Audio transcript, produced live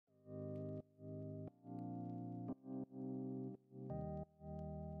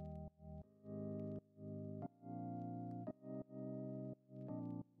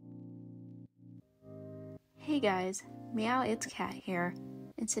guys, Meow, it's Kat here,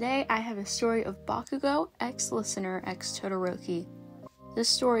 and today I have a story of Bakugou x Listener x Todoroki. This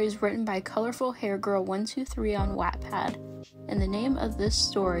story is written by Colorful Hair Girl 123 on Wattpad, and the name of this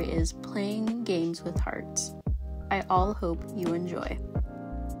story is Playing Games with Hearts. I all hope you enjoy.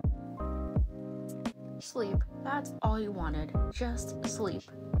 Sleep, that's all you wanted, just sleep.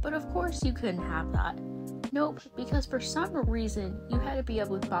 But of course you couldn't have that. Nope, because for some reason you had to be up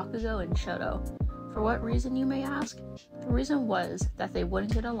with Bakugou and Shoto. For what reason, you may ask? The reason was that they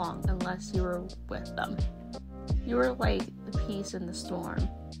wouldn't get along unless you were with them. You were like the peace in the storm.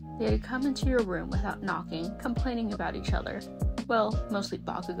 They had come into your room without knocking, complaining about each other. Well, mostly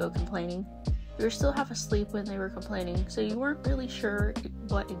Bakugou complaining. You were still half asleep when they were complaining, so you weren't really sure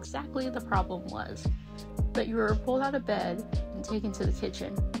what exactly the problem was. But you were pulled out of bed and taken to the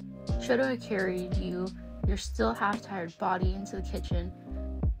kitchen. Shoto had carried you, your still half-tired body, into the kitchen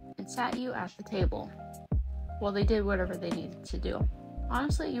and sat you at the table while they did whatever they needed to do.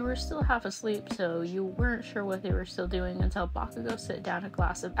 Honestly, you were still half asleep, so you weren't sure what they were still doing until Bakugou set down a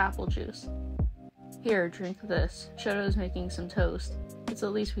glass of apple juice. Here, drink this. Shoto's making some toast. It's the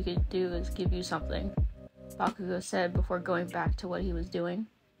least we could do is give you something, Bakugou said before going back to what he was doing.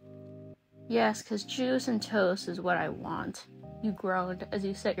 Yes, 'cause juice and toast is what I want, you groaned as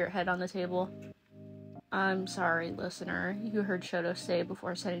you set your head on the table. I'm sorry, listener, you heard Shoto say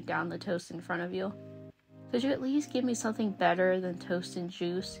before setting down the toast in front of you. Could you at least give me something better than toast and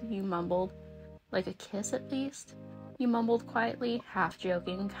juice, you mumbled. Like a kiss at least? You mumbled quietly, half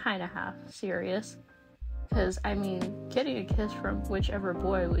joking, kinda half serious. 'Cause, getting a kiss from whichever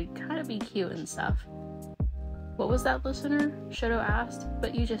boy would kinda be cute and stuff. What was that, listener? Shoto asked,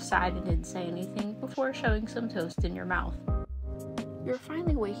 but you just sighed and didn't say anything before shoving some toast in your mouth. You were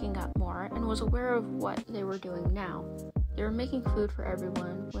finally waking up more and was aware of what they were doing now. They were making food for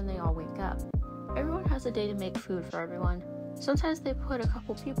everyone when they all wake up. Everyone has a day to make food for everyone. Sometimes they put a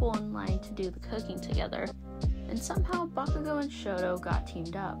couple people in line to do the cooking together, and somehow Bakugou and Shoto got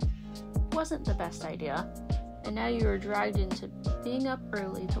teamed up. It wasn't the best idea, and now you were dragged into being up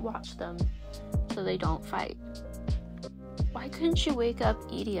early to watch them so they don't fight. Why couldn't you wake up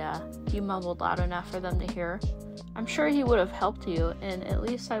Idia? You mumbled loud enough for them to hear. I'm sure he would have helped you, and at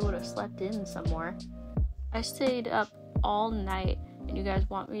least I would have slept in some more. I stayed up all night, and you guys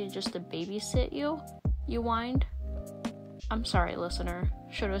want me just to babysit you? You whined. I'm sorry, listener,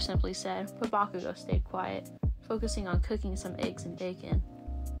 Shoto simply said, but Bakugou stayed quiet, focusing on cooking some eggs and bacon,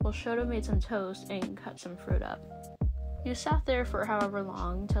 while Shoto made some toast and cut some fruit up. You sat there for however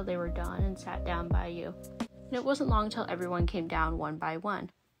long till they were done and sat down by you, and it wasn't long till everyone came down one by one.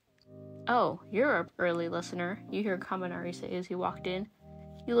 Oh, you're up early, listener, you hear Kaminari say as he walked in.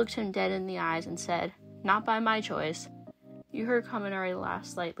 You looked him dead in the eyes and said, Not by my choice. You heard Kaminari laugh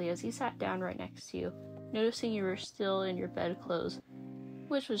slightly as he sat down right next to you, noticing you were still in your bedclothes,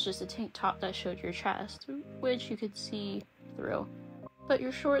 which was just a tank top that showed your chest, which you could see through. But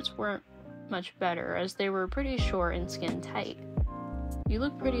your shorts weren't much better, as they were pretty short and skin tight. You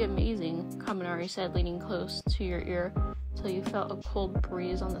look pretty amazing, Kaminari said, leaning close to your ear till you felt a cold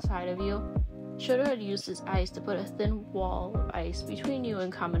breeze on the side of you. Shoto had used his ice to put a thin wall of ice between you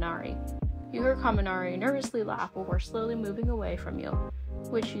and Kaminari. You heard Kaminari nervously laugh before slowly moving away from you,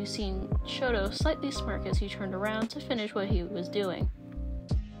 which you seen Shoto slightly smirk as he turned around to finish what he was doing.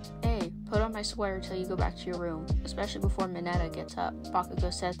 Hey, put on my sweater till you go back to your room, especially before Mineta gets up,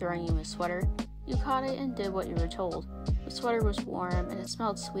 Bakugou said, throwing you his sweater. You caught it and did what you were told. The sweater was warm and it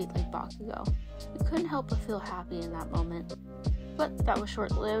smelled sweet like Bakugou. You couldn't help but feel happy in that moment. But that was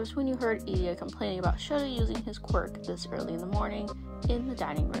short-lived when you heard Idia complaining about Shoto using his quirk this early in the morning in the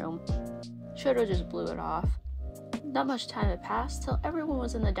dining room. Shoto just blew it off. Not much time had passed till everyone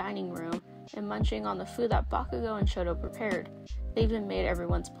was in the dining room and munching on the food that Bakugou and Shoto prepared. They even made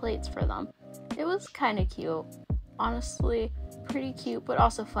everyone's plates for them. It was kinda cute. Honestly, pretty cute, but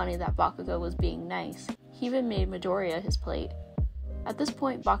also funny that Bakugou was being nice. He even made Midoriya his plate. At this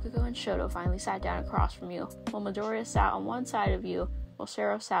point, Bakugou and Shoto finally sat down across from you, while Midoriya sat on one side of you, while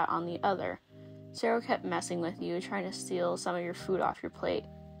Sero sat on the other. Sero kept messing with you, trying to steal some of your food off your plate.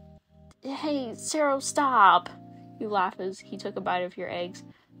 Hey, Sero, stop! You laughed as he took a bite of your eggs,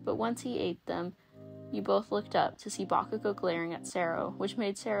 but once he ate them, you both looked up to see Bakugou glaring at Sero, which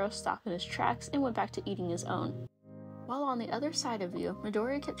made Sero stop in his tracks and went back to eating his own. While on the other side of you,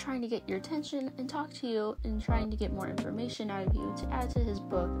 Midoriya kept trying to get your attention and talk to you and trying to get more information out of you to add to his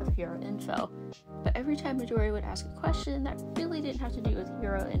book of hero info. But every time Midoriya would ask a question that really didn't have to do with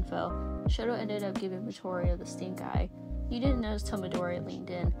hero info, Shoto ended up giving Midoriya the stink eye. You didn't notice till Midoriya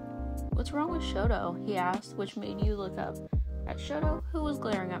leaned in. What's wrong with Shoto? He asked, which made you look up at Shoto, who was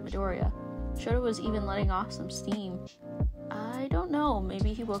glaring at Midoriya. Shoto was even letting off some steam. I don't know,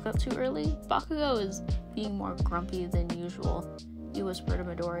 maybe he woke up too early? Bakugou is being more grumpy than usual, he whispered to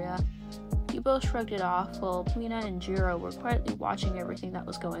Midoriya. You both shrugged it off while Mina and Jiro were quietly watching everything that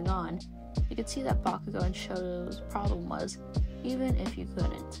was going on. You could see that Bakugou and Shoto's problem was, even if you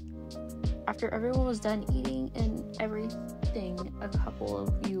couldn't. After everyone was done eating and everything, a couple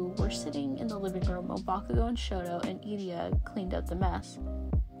of you were sitting in the living room while Bakugou and Shoto and Idia cleaned up the mess.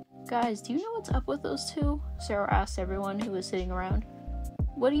 Guys, do you know what's up with those two? Sarah asked everyone who was sitting around.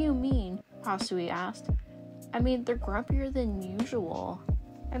 What do you mean? Hasui asked. I mean, they're grumpier than usual.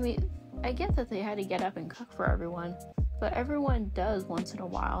 I get that they had to get up and cook for everyone, but everyone does once in a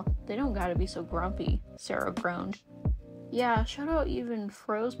while. They don't gotta be so grumpy, Sarah groaned. Yeah, Shoto even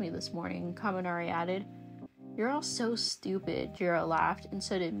froze me this morning, Kaminari added. You're all so stupid, Jiro laughed, and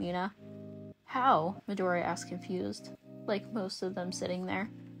so did Mina. How? Midoriya asked confused, like most of them sitting there.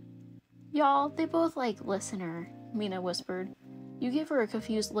 Y'all, they both like listener, Mina whispered. You gave her a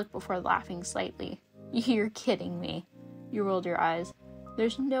confused look before laughing slightly. You're kidding me. You rolled your eyes.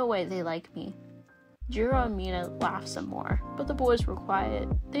 There's no way they like me. Jiro and Mina laughed some more, but the boys were quiet.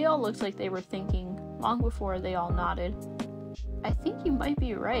 They all looked like they were thinking, long before they all nodded. I think you might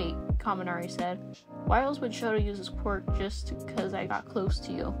be right, Kaminari said. Why else would Shoto use his quirk just because I got close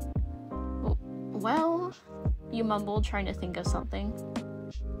to you? Well, you mumbled, trying to think of something.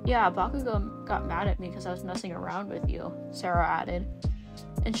 Yeah, Bakugou got mad at me because I was messing around with you, Sarah added.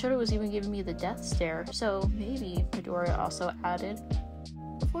 And Shoto was even giving me the death stare, so maybe, Midoriya also added.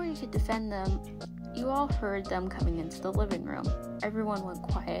 Before you could defend them, you all heard them coming into the living room. Everyone went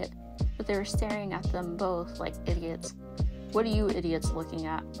quiet, but they were staring at them both like idiots. What are you idiots looking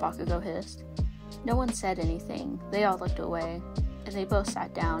at? Bakugou hissed. No one said anything. They all looked away, and they both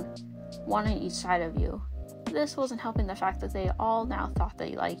sat down, one on each side of you. This wasn't helping the fact that they all now thought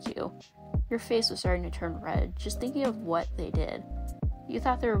they liked you. Your face was starting to turn red, just thinking of what they did. You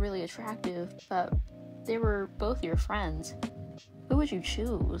thought they were really attractive, but they were both your friends. Who would you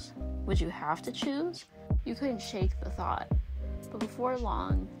choose? Would you have to choose? You couldn't shake the thought. But before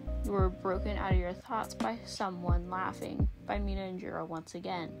long, you were broken out of your thoughts by someone laughing, by Mina and Jiro once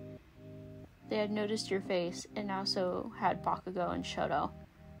again. They had noticed your face, and now so had Bakugou and Shoto.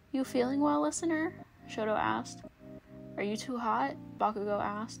 You feeling well, listener? Shoto asked. Are you too hot? Bakugou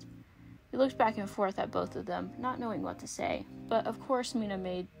asked. He looked back and forth at both of them, not knowing what to say, but of course Mina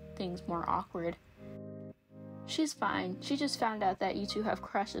made things more awkward. She's fine. She just found out that you two have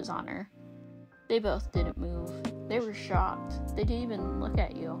crushes on her. They both didn't move. They were shocked. They didn't even look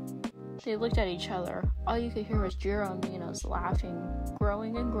at you. They looked at each other. All you could hear was Jiro and Mina's laughing,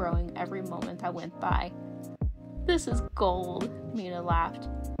 growing and growing every moment that went by. This is gold, Mina laughed.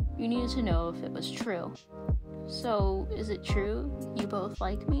 You needed to know if it was true. So, is it true? You both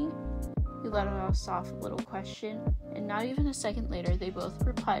like me? You let out a soft little question, and not even a second later they both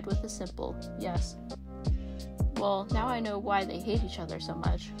replied with a simple yes. Well, now I know why they hate each other so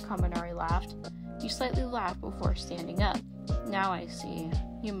much, Kaminari laughed. You slightly laughed before standing up. Now I see,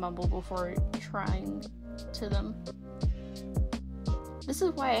 you mumbled before trying to them. This is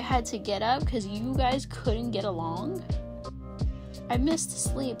why I had to get up, because you guys couldn't get along? I missed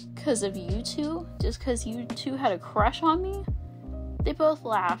sleep because of you two? Just because you two had a crush on me? They both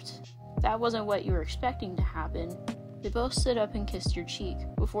laughed. That wasn't what you were expecting to happen. They both stood up and kissed your cheek,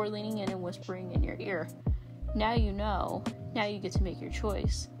 before leaning in and whispering in your ear. Now you know. Now you get to make your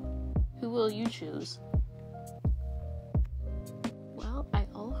choice. Who will you choose? Well, I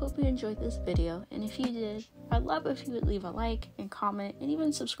all hope you enjoyed this video, and if you did, I'd love if you would leave a like and comment and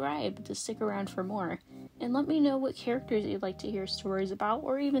even subscribe to stick around for more, and let me know what characters you'd like to hear stories about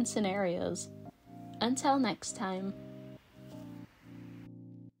or even scenarios. Until next time.